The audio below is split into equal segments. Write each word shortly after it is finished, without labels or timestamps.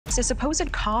A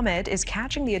supposed comet is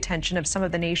catching the attention of some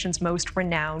of the nation's most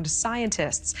renowned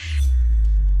scientists.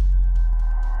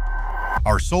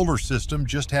 Our solar system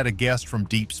just had a guest from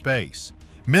deep space.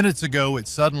 Minutes ago, it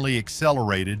suddenly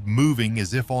accelerated, moving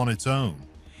as if on its own.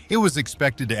 It was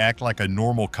expected to act like a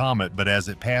normal comet, but as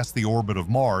it passed the orbit of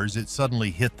Mars, it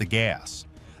suddenly hit the gas.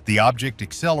 The object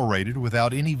accelerated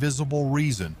without any visible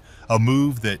reason, a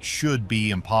move that should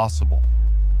be impossible.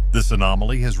 This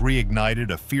anomaly has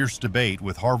reignited a fierce debate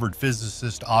with Harvard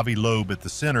physicist Avi Loeb at the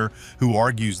center, who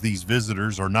argues these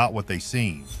visitors are not what they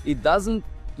seem. It doesn't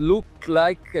look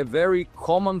like a very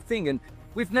common thing, and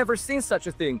we've never seen such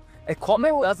a thing. A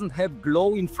comet doesn't have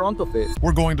glow in front of it.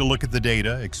 We're going to look at the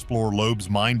data, explore Loeb's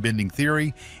mind-bending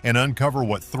theory, and uncover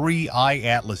what 3I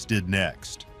Atlas did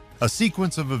next. A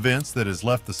sequence of events that has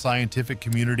left the scientific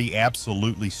community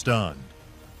absolutely stunned.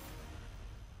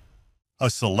 A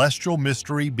celestial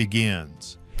mystery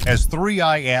begins. As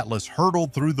 3I Atlas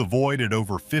hurtled through the void at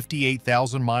over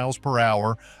 58,000 miles per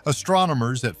hour,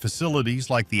 astronomers at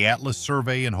facilities like the Atlas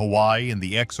Survey in Hawaii and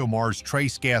the ExoMars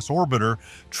Trace Gas Orbiter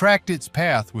tracked its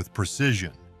path with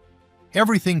precision.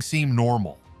 Everything seemed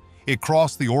normal. It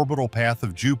crossed the orbital path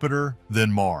of Jupiter,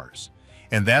 then Mars.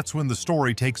 And that's when the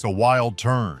story takes a wild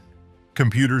turn.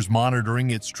 Computers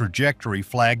monitoring its trajectory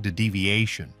flagged a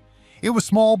deviation. It was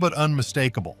small but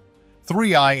unmistakable.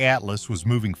 3I Atlas was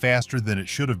moving faster than it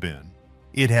should have been.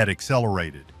 It had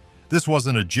accelerated. This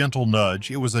wasn't a gentle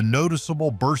nudge, it was a noticeable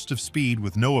burst of speed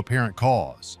with no apparent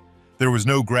cause. There was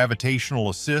no gravitational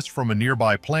assist from a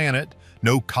nearby planet,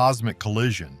 no cosmic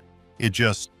collision. It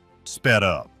just sped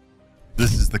up.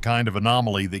 This is the kind of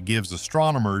anomaly that gives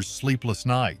astronomers sleepless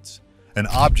nights. An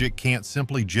object can't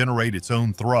simply generate its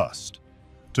own thrust.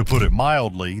 To put it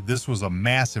mildly, this was a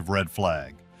massive red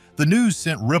flag. The news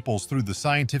sent ripples through the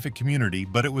scientific community,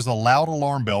 but it was a loud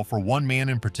alarm bell for one man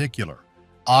in particular,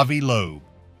 Avi Loeb.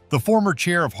 The former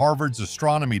chair of Harvard's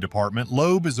astronomy department,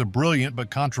 Loeb is a brilliant but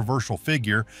controversial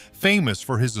figure, famous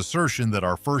for his assertion that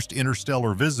our first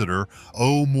interstellar visitor,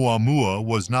 Oumuamua,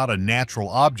 was not a natural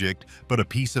object, but a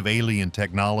piece of alien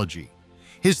technology.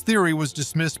 His theory was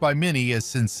dismissed by many as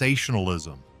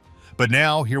sensationalism. But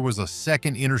now, here was a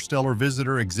second interstellar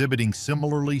visitor exhibiting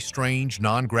similarly strange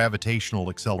non-gravitational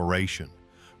acceleration.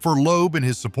 For Loeb and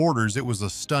his supporters, it was a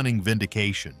stunning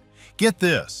vindication. Get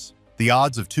this, the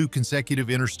odds of 2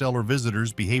 consecutive interstellar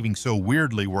visitors behaving so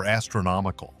weirdly were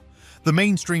astronomical. The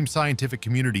mainstream scientific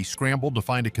community scrambled to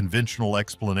find a conventional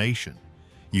explanation.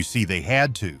 You see, they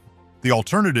had to. The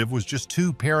alternative was just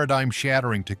too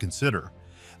paradigm-shattering to consider.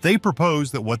 They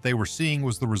proposed that what they were seeing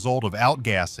was the result of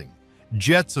outgassing,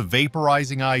 jets of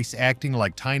vaporizing ice acting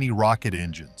like tiny rocket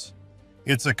engines.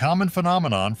 It's a common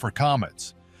phenomenon for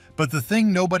comets, but the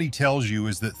thing nobody tells you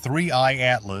is that 3I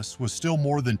Atlas was still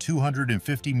more than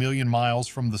 250 million miles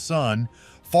from the Sun,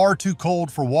 far too cold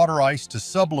for water ice to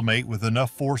sublimate with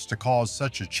enough force to cause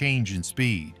such a change in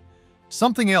speed.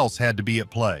 Something else had to be at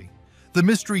play. The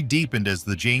mystery deepened as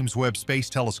the James Webb Space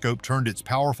Telescope turned its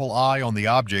powerful eye on the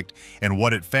object, and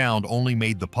what it found only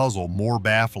made the puzzle more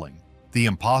baffling. The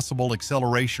impossible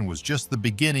acceleration was just the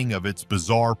beginning of its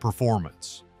bizarre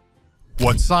performance.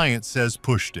 What science says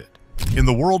pushed it. In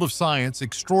the world of science,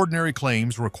 extraordinary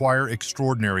claims require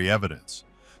extraordinary evidence.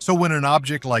 So when an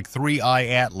object like 3I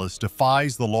Atlas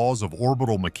defies the laws of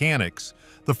orbital mechanics,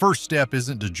 the first step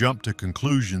isn't to jump to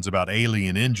conclusions about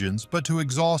alien engines, but to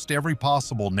exhaust every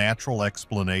possible natural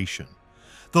explanation.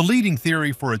 The leading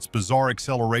theory for its bizarre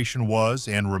acceleration was,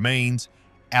 and remains,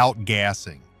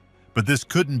 outgassing. But this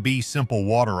couldn't be simple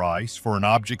water ice. For an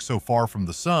object so far from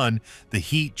the Sun, the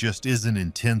heat just isn't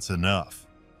intense enough.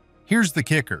 Here's the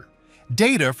kicker.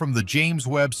 Data from the James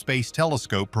Webb Space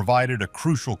Telescope provided a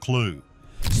crucial clue.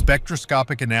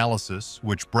 Spectroscopic analysis,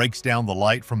 which breaks down the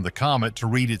light from the comet to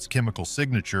read its chemical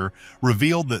signature,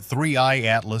 revealed that 3I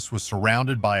Atlas was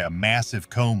surrounded by a massive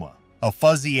coma, a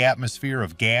fuzzy atmosphere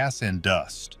of gas and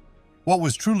dust. What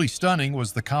was truly stunning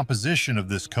was the composition of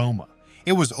this coma.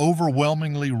 It was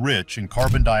overwhelmingly rich in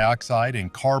carbon dioxide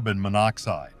and carbon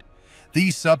monoxide.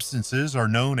 These substances are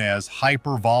known as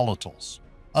hypervolatiles.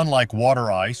 Unlike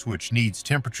water ice, which needs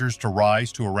temperatures to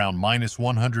rise to around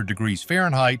 -100 degrees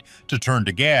Fahrenheit to turn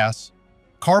to gas,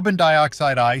 carbon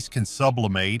dioxide ice can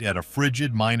sublimate at a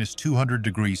frigid -200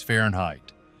 degrees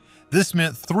Fahrenheit. This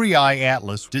meant 3I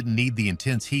Atlas didn't need the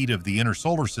intense heat of the inner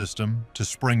solar system to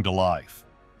spring to life.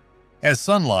 As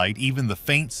sunlight, even the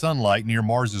faint sunlight near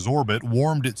Mars's orbit,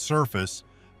 warmed its surface,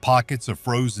 pockets of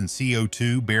frozen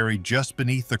CO2 buried just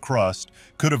beneath the crust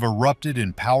could have erupted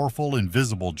in powerful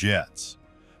invisible jets.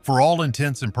 For all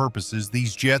intents and purposes,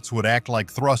 these jets would act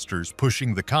like thrusters,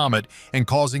 pushing the comet and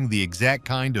causing the exact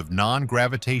kind of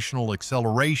non-gravitational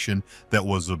acceleration that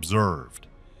was observed.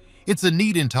 It's a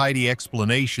neat and tidy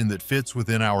explanation that fits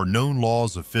within our known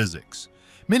laws of physics.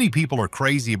 Many people are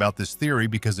crazy about this theory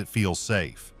because it feels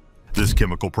safe. This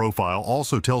chemical profile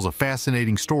also tells a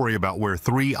fascinating story about where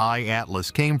 3I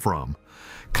Atlas came from.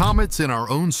 Comets in our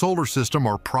own solar system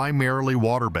are primarily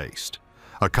water-based.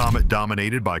 A comet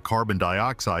dominated by carbon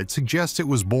dioxide suggests it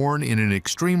was born in an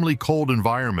extremely cold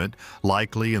environment,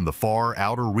 likely in the far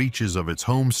outer reaches of its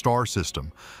home star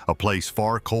system, a place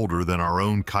far colder than our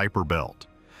own Kuiper belt.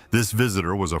 This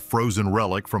visitor was a frozen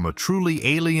relic from a truly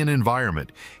alien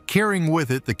environment, carrying with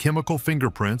it the chemical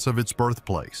fingerprints of its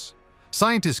birthplace.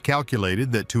 Scientists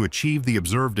calculated that to achieve the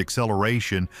observed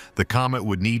acceleration, the comet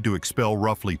would need to expel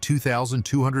roughly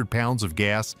 2,200 pounds of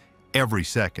gas every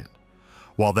second.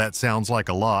 While that sounds like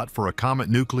a lot for a comet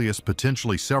nucleus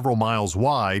potentially several miles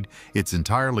wide, it's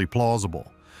entirely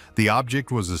plausible. The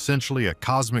object was essentially a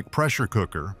cosmic pressure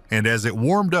cooker, and as it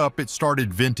warmed up, it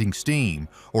started venting steam,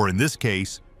 or in this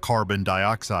case, carbon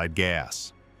dioxide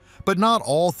gas. But not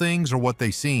all things are what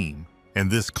they seem,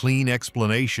 and this clean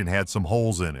explanation had some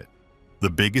holes in it. The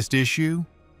biggest issue?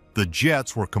 The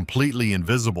jets were completely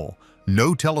invisible.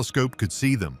 No telescope could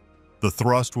see them. The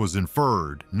thrust was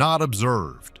inferred, not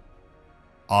observed.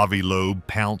 Avi Loeb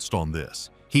pounced on this.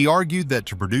 He argued that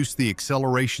to produce the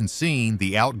acceleration seen,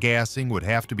 the outgassing would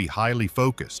have to be highly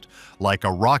focused, like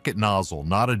a rocket nozzle,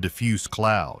 not a diffuse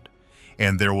cloud.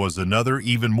 And there was another,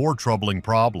 even more troubling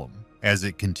problem. As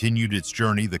it continued its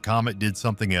journey, the comet did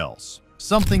something else.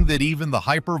 Something that even the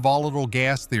hypervolatile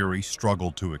gas theory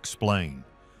struggled to explain.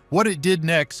 What it did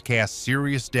next cast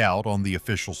serious doubt on the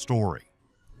official story.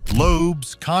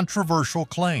 Loeb's controversial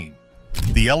claim.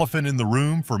 The elephant in the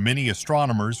room for many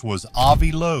astronomers was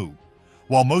Avi Loeb.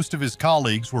 While most of his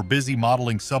colleagues were busy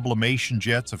modeling sublimation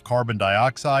jets of carbon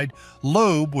dioxide,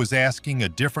 Loeb was asking a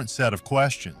different set of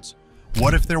questions.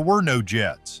 What if there were no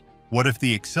jets? What if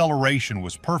the acceleration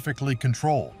was perfectly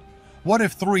controlled? What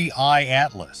if 3I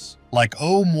Atlas, like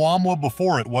Oumuamua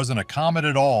before it, wasn't a comet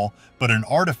at all, but an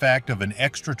artifact of an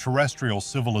extraterrestrial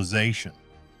civilization?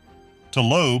 To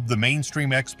Loeb, the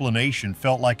mainstream explanation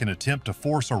felt like an attempt to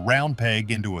force a round peg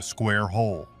into a square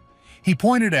hole. He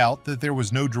pointed out that there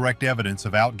was no direct evidence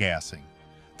of outgassing.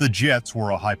 The jets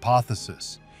were a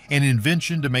hypothesis, an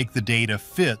invention to make the data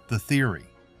fit the theory.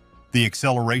 The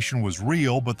acceleration was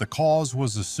real, but the cause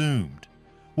was assumed.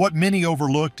 What many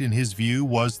overlooked in his view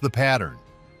was the pattern.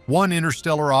 One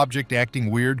interstellar object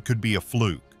acting weird could be a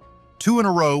fluke. Two in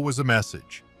a row was a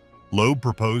message. Loeb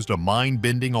proposed a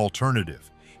mind-bending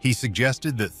alternative. He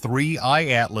suggested that 3I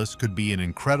Atlas could be an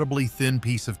incredibly thin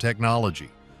piece of technology,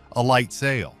 a light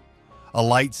sail. A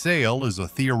light sail is a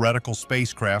theoretical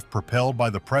spacecraft propelled by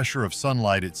the pressure of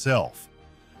sunlight itself.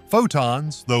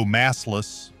 Photons, though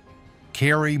massless,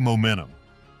 carry momentum.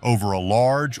 Over a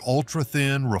large,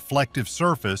 ultra-thin, reflective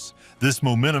surface, this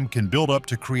momentum can build up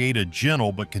to create a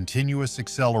gentle but continuous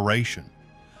acceleration.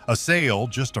 A sail,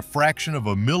 just a fraction of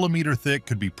a millimeter thick,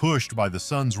 could be pushed by the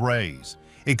sun's rays,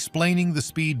 explaining the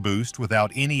speed boost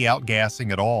without any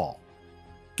outgassing at all.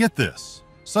 Get this,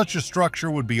 such a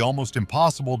structure would be almost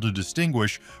impossible to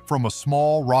distinguish from a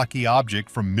small, rocky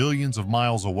object from millions of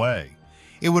miles away.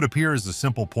 It would appear as a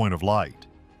simple point of light.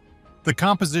 The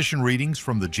composition readings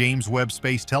from the James Webb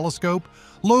Space Telescope,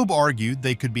 Loeb argued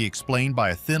they could be explained by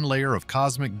a thin layer of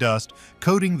cosmic dust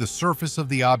coating the surface of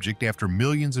the object after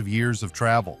millions of years of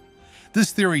travel.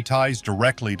 This theory ties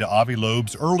directly to Avi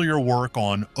Loeb's earlier work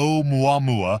on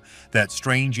Oumuamua, that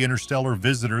strange interstellar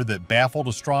visitor that baffled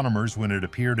astronomers when it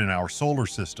appeared in our solar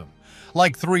system.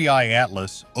 Like 3I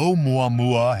Atlas,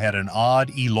 Oumuamua had an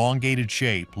odd, elongated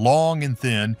shape, long and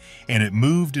thin, and it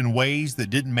moved in ways that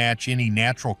didn't match any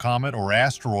natural comet or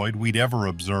asteroid we'd ever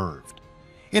observed.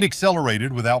 It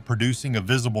accelerated without producing a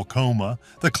visible coma,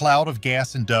 the cloud of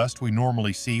gas and dust we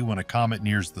normally see when a comet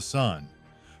nears the sun.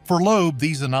 For Loeb,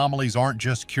 these anomalies aren't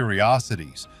just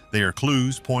curiosities, they are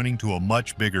clues pointing to a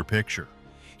much bigger picture.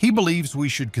 He believes we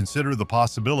should consider the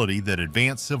possibility that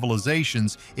advanced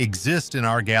civilizations exist in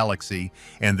our galaxy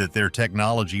and that their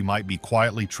technology might be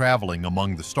quietly traveling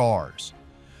among the stars.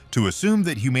 To assume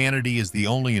that humanity is the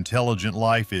only intelligent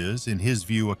life is, in his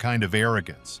view, a kind of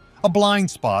arrogance, a blind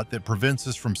spot that prevents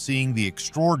us from seeing the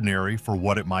extraordinary for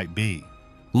what it might be.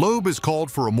 Loeb has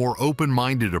called for a more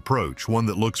open-minded approach, one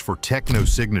that looks for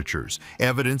techno-signatures,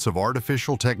 evidence of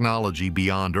artificial technology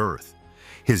beyond Earth.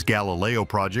 His Galileo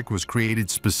project was created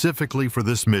specifically for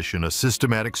this mission, a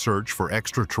systematic search for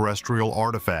extraterrestrial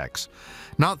artifacts,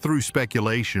 not through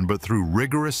speculation but through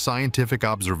rigorous scientific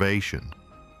observation.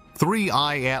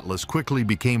 3I Atlas quickly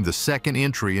became the second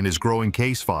entry in his growing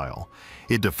case file.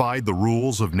 It defied the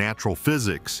rules of natural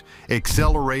physics,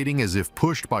 accelerating as if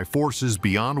pushed by forces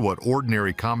beyond what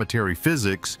ordinary cometary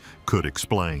physics could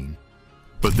explain.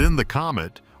 But then the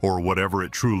comet, or whatever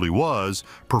it truly was,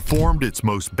 performed its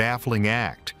most baffling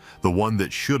act, the one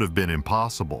that should have been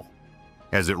impossible.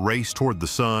 As it raced toward the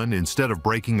sun, instead of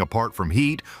breaking apart from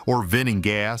heat or venting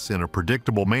gas in a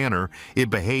predictable manner, it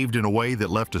behaved in a way that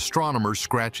left astronomers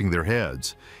scratching their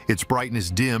heads. Its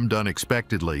brightness dimmed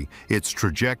unexpectedly, its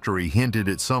trajectory hinted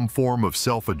at some form of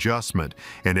self-adjustment,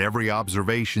 and every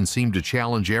observation seemed to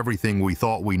challenge everything we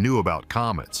thought we knew about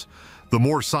comets. The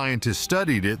more scientists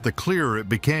studied it, the clearer it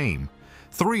became.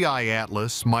 3I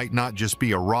Atlas might not just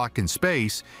be a rock in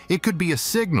space, it could be a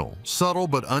signal, subtle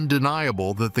but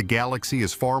undeniable, that the galaxy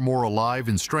is far more alive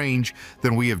and strange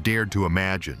than we have dared to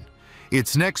imagine.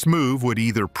 Its next move would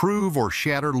either prove or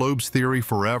shatter Loeb's theory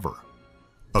forever.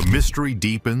 A mystery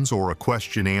deepens or a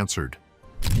question answered.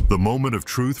 The moment of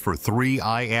truth for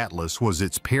 3I Atlas was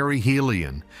its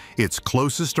perihelion, its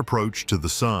closest approach to the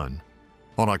sun.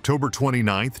 On October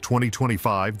 29,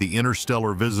 2025, the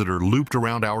interstellar visitor looped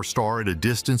around our star at a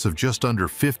distance of just under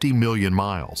 50 million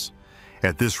miles.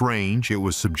 At this range, it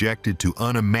was subjected to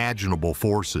unimaginable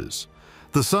forces.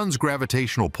 The sun's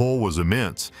gravitational pull was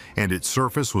immense, and its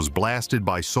surface was blasted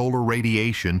by solar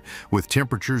radiation with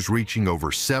temperatures reaching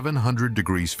over 700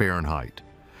 degrees Fahrenheit.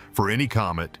 For any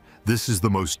comet, this is the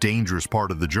most dangerous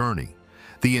part of the journey.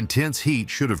 The intense heat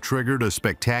should have triggered a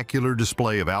spectacular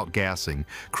display of outgassing,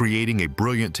 creating a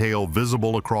brilliant tail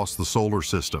visible across the solar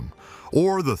system.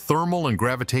 Or the thermal and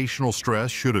gravitational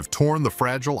stress should have torn the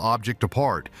fragile object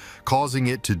apart, causing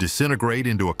it to disintegrate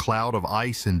into a cloud of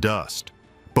ice and dust.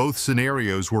 Both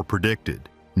scenarios were predicted.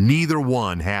 Neither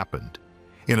one happened.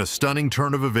 In a stunning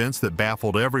turn of events that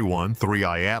baffled everyone,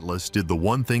 3I Atlas did the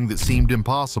one thing that seemed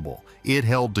impossible. It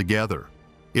held together.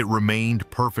 It remained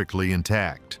perfectly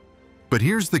intact. But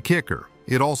here's the kicker,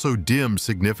 it also dimmed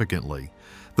significantly.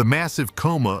 The massive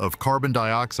coma of carbon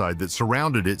dioxide that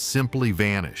surrounded it simply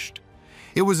vanished.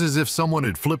 It was as if someone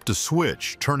had flipped a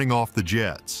switch, turning off the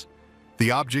jets.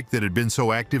 The object that had been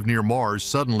so active near Mars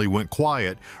suddenly went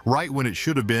quiet, right when it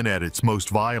should have been at its most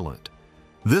violent.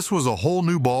 This was a whole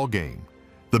new ballgame.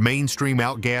 The mainstream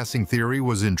outgassing theory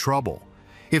was in trouble.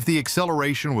 If the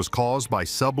acceleration was caused by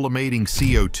sublimating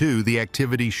CO2, the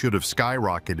activity should have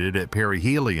skyrocketed at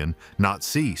perihelion, not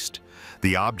ceased.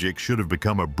 The object should have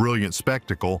become a brilliant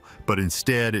spectacle, but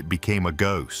instead it became a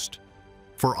ghost.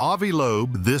 For Avi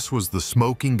Loeb, this was the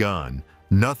smoking gun.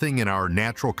 Nothing in our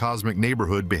natural cosmic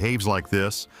neighborhood behaves like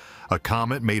this. A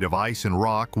comet made of ice and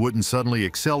rock wouldn't suddenly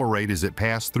accelerate as it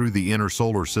passed through the inner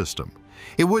solar system.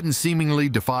 It wouldn't seemingly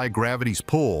defy gravity's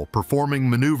pull, performing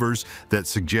maneuvers that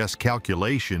suggest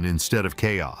calculation instead of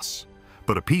chaos.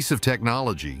 But a piece of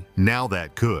technology, now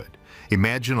that could.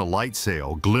 Imagine a light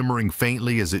sail glimmering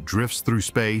faintly as it drifts through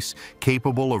space,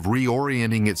 capable of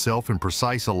reorienting itself in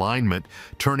precise alignment,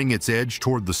 turning its edge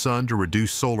toward the sun to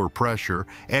reduce solar pressure,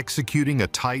 executing a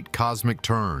tight cosmic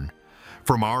turn.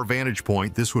 From our vantage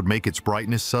point, this would make its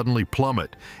brightness suddenly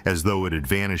plummet, as though it had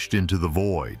vanished into the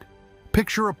void.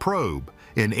 Picture a probe,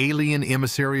 an alien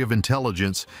emissary of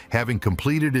intelligence, having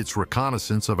completed its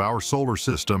reconnaissance of our solar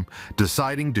system,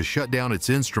 deciding to shut down its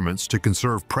instruments to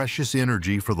conserve precious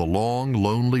energy for the long,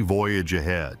 lonely voyage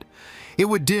ahead. It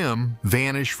would dim,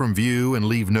 vanish from view, and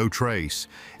leave no trace,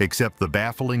 except the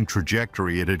baffling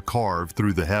trajectory it had carved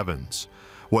through the heavens.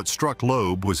 What struck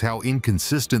Loeb was how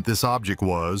inconsistent this object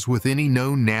was with any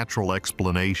known natural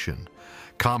explanation.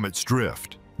 Comets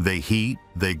drift. They heat,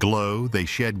 they glow, they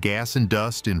shed gas and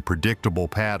dust in predictable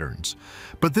patterns.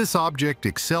 But this object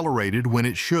accelerated when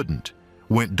it shouldn't,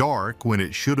 went dark when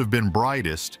it should have been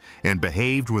brightest, and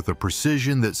behaved with a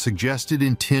precision that suggested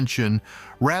intention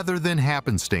rather than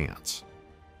happenstance.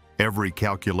 Every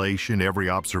calculation, every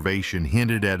observation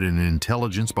hinted at an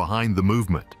intelligence behind the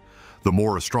movement. The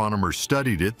more astronomers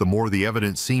studied it, the more the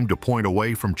evidence seemed to point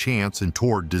away from chance and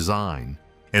toward design.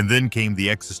 And then came the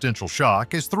existential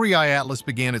shock. As 3I Atlas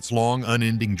began its long,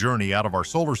 unending journey out of our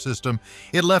solar system,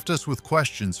 it left us with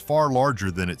questions far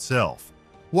larger than itself.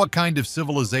 What kind of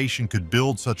civilization could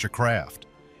build such a craft?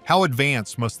 How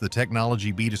advanced must the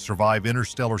technology be to survive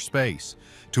interstellar space,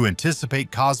 to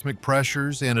anticipate cosmic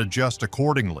pressures and adjust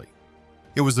accordingly?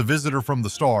 It was a visitor from the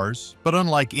stars, but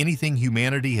unlike anything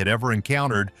humanity had ever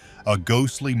encountered, a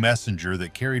ghostly messenger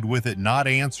that carried with it not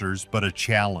answers, but a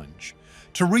challenge.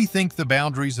 To rethink the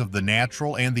boundaries of the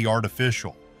natural and the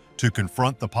artificial, to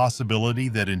confront the possibility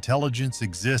that intelligence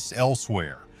exists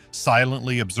elsewhere,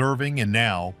 silently observing and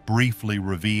now briefly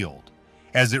revealed.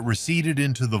 As it receded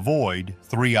into the void,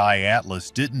 3I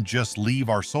Atlas didn't just leave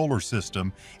our solar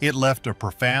system, it left a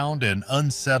profound and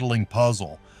unsettling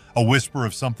puzzle, a whisper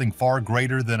of something far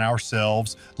greater than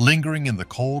ourselves lingering in the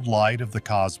cold light of the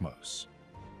cosmos.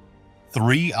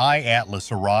 3I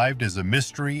Atlas arrived as a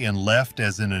mystery and left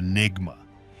as an enigma.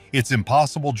 Its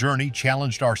impossible journey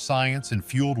challenged our science and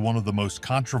fueled one of the most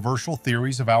controversial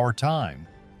theories of our time.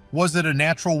 Was it a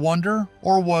natural wonder,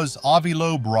 or was Avi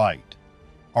Loeb right?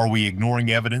 Are we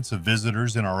ignoring evidence of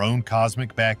visitors in our own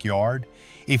cosmic backyard?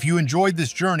 If you enjoyed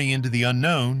this journey into the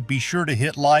unknown, be sure to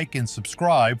hit like and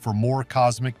subscribe for more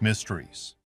cosmic mysteries.